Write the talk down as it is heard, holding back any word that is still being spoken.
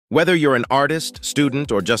Whether you're an artist,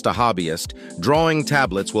 student, or just a hobbyist, drawing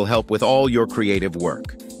tablets will help with all your creative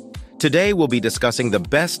work. Today, we'll be discussing the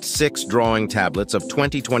best 6 drawing tablets of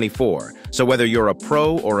 2024, so whether you're a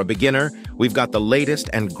pro or a beginner, we've got the latest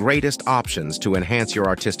and greatest options to enhance your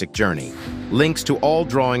artistic journey. Links to all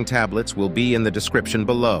drawing tablets will be in the description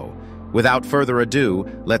below. Without further ado,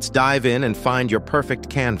 let's dive in and find your perfect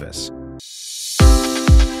canvas.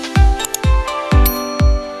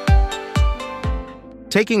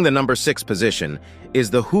 Taking the number 6 position is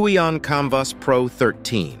the Huion Canvas Pro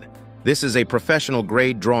 13. This is a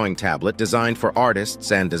professional-grade drawing tablet designed for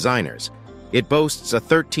artists and designers. It boasts a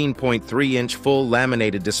 13.3-inch full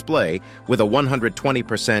laminated display with a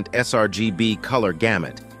 120% sRGB color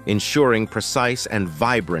gamut, ensuring precise and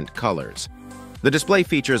vibrant colors. The display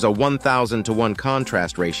features a 1000:1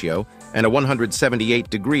 contrast ratio and a 178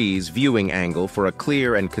 degrees viewing angle for a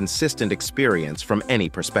clear and consistent experience from any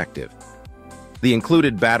perspective. The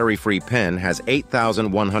included battery-free pen has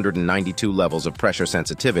 8,192 levels of pressure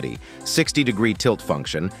sensitivity, 60-degree tilt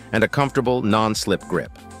function, and a comfortable, non-slip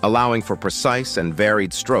grip, allowing for precise and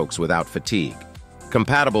varied strokes without fatigue.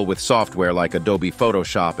 Compatible with software like Adobe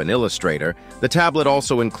Photoshop and Illustrator, the tablet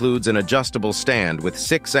also includes an adjustable stand with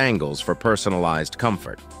 6 angles for personalized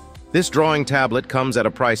comfort. This drawing tablet comes at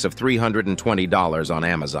a price of $320 on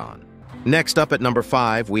Amazon. Next up at number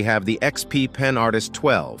 5, we have the XP Pen Artist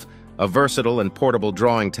 12, a versatile and portable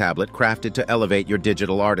drawing tablet crafted to elevate your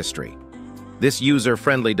digital artistry. This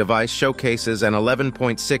user-friendly device showcases an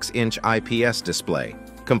 11.6-inch IPS display,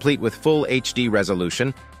 complete with full HD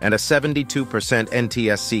resolution and a 72%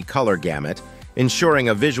 NTSC color gamut, ensuring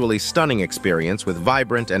a visually stunning experience with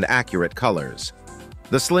vibrant and accurate colors.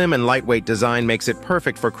 The slim and lightweight design makes it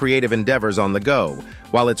perfect for creative endeavors on the go,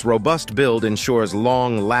 while its robust build ensures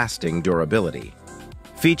long-lasting durability.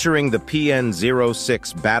 Featuring the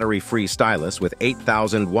PN06 battery-free stylus with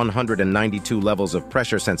 8,192 levels of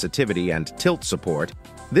pressure sensitivity and tilt support,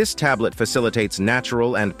 this tablet facilitates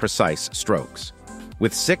natural and precise strokes.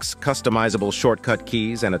 With 6 customizable shortcut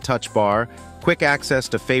keys and a touch bar, quick access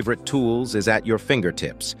to favorite tools is at your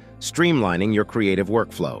fingertips, streamlining your creative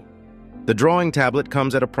workflow. The drawing tablet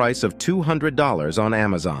comes at a price of $200 on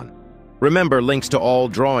Amazon. Remember, links to all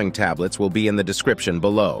drawing tablets will be in the description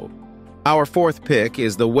below. Our 4th pick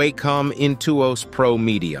is the Wacom Intuos Pro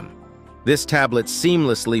Medium. This tablet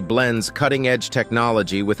seamlessly blends cutting-edge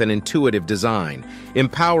technology with an intuitive design,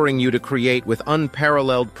 empowering you to create with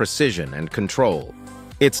unparalleled precision and control.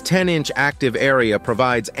 Its 10-inch active area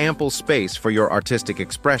provides ample space for your artistic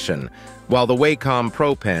expression, while the Wacom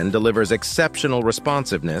Pro Pen delivers exceptional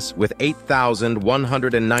responsiveness with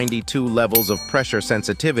 8,192 levels of pressure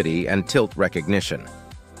sensitivity and tilt recognition.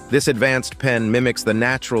 This advanced pen mimics the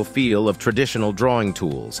natural feel of traditional drawing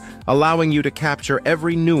tools, allowing you to capture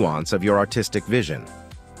every nuance of your artistic vision.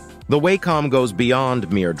 The Wacom goes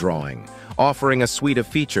beyond mere drawing, offering a suite of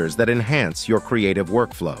features that enhance your creative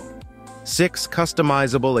workflow. 6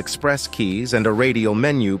 customizable express keys and a radial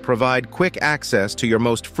menu provide quick access to your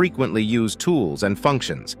most frequently used tools and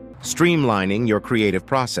functions, streamlining your creative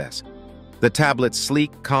process. The tablet's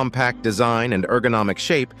sleek, compact design and ergonomic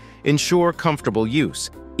shape ensure comfortable use,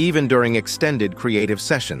 even during extended creative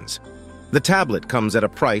sessions. The tablet comes at a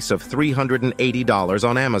price of $380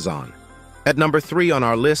 on Amazon. At number 3 on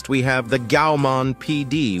our list, we have the Gaomon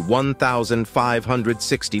PD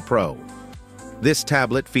 1560 Pro. This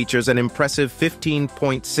tablet features an impressive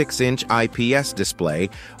 15.6-inch IPS display,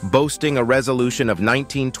 boasting a resolution of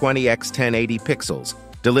 1920 x 1080 pixels,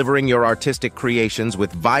 delivering your artistic creations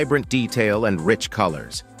with vibrant detail and rich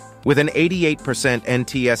colors. With an 88%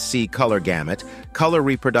 NTSC color gamut, color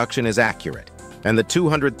reproduction is accurate, and the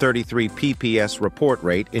 233 pps report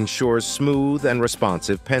rate ensures smooth and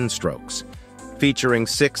responsive pen strokes. Featuring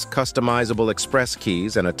 6 customizable express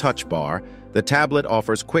keys and a touch bar, the tablet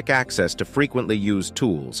offers quick access to frequently used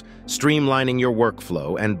tools, streamlining your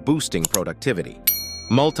workflow and boosting productivity.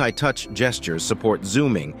 Multi-touch gestures support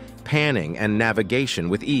zooming, panning, and navigation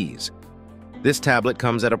with ease. This tablet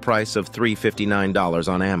comes at a price of $359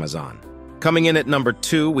 on Amazon. Coming in at number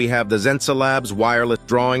 2, we have the Zensalabs wireless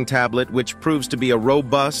drawing tablet, which proves to be a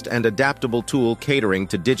robust and adaptable tool catering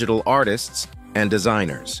to digital artists and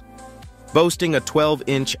designers. Boasting a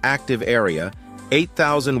 12-inch active area,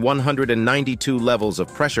 8,192 levels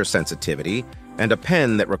of pressure sensitivity, and a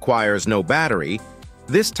pen that requires no battery,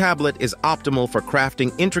 this tablet is optimal for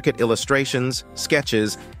crafting intricate illustrations,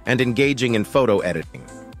 sketches, and engaging in photo editing.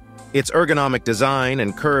 Its ergonomic design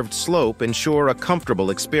and curved slope ensure a comfortable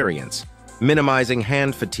experience, minimizing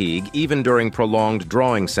hand fatigue even during prolonged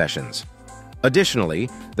drawing sessions. Additionally,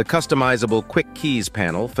 the customizable Quick Keys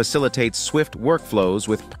panel facilitates swift workflows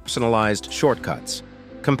with personalized shortcuts.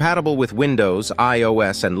 Compatible with Windows,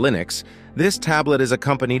 iOS, and Linux, this tablet is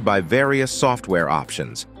accompanied by various software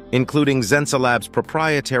options, including Zensalab's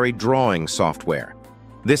proprietary drawing software.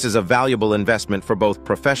 This is a valuable investment for both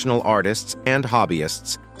professional artists and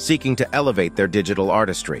hobbyists seeking to elevate their digital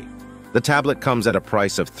artistry. The tablet comes at a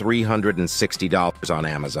price of $360 on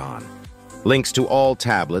Amazon. Links to all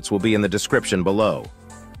tablets will be in the description below.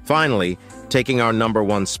 Finally, taking our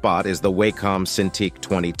 #1 spot is the Wacom Cintiq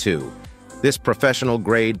 22. This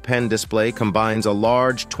professional-grade pen display combines a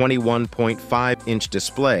large 21.5-inch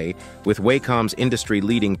display with Wacom's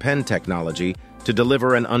industry-leading pen technology to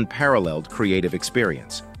deliver an unparalleled creative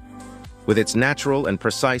experience. With its natural and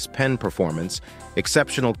precise pen performance,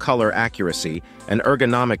 exceptional color accuracy, and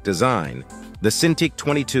ergonomic design, the Cintiq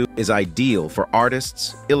 22 is ideal for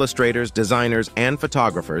artists, illustrators, designers, and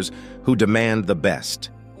photographers who demand the best.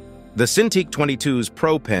 The Cintiq 22's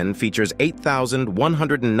Pro Pen features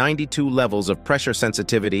 8,192 levels of pressure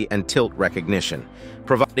sensitivity and tilt recognition,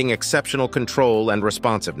 providing exceptional control and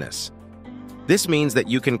responsiveness. This means that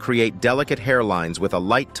you can create delicate hairlines with a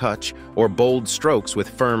light touch or bold strokes with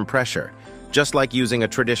firm pressure, just like using a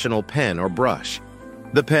traditional pen or brush.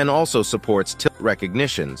 The pen also supports tilt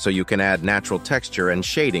recognition, so you can add natural texture and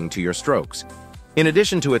shading to your strokes. In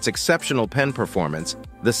addition to its exceptional pen performance,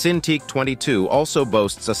 the Cintiq 22 also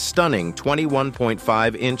boasts a stunning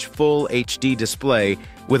 21.5-inch Full HD display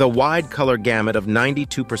with a wide color gamut of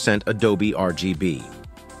 92% Adobe RGB.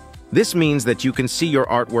 This means that you can see your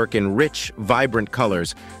artwork in rich, vibrant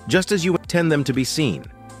colors, just as you intend them to be seen.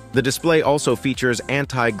 The display also features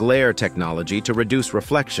anti-glare technology to reduce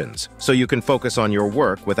reflections, so you can focus on your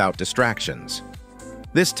work without distractions.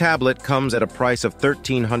 This tablet comes at a price of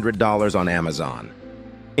 $1,300 on Amazon.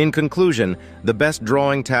 In conclusion, the best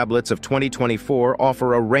drawing tablets of 2024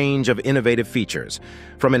 offer a range of innovative features,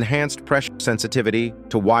 from enhanced pressure sensitivity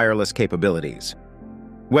to wireless capabilities.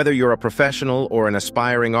 Whether you're a professional or an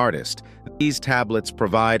aspiring artist, these tablets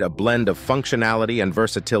provide a blend of functionality and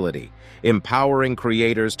versatility, empowering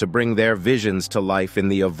creators to bring their visions to life in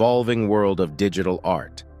the evolving world of digital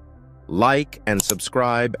art. Like and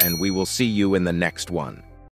subscribe, and we will see you in the next one.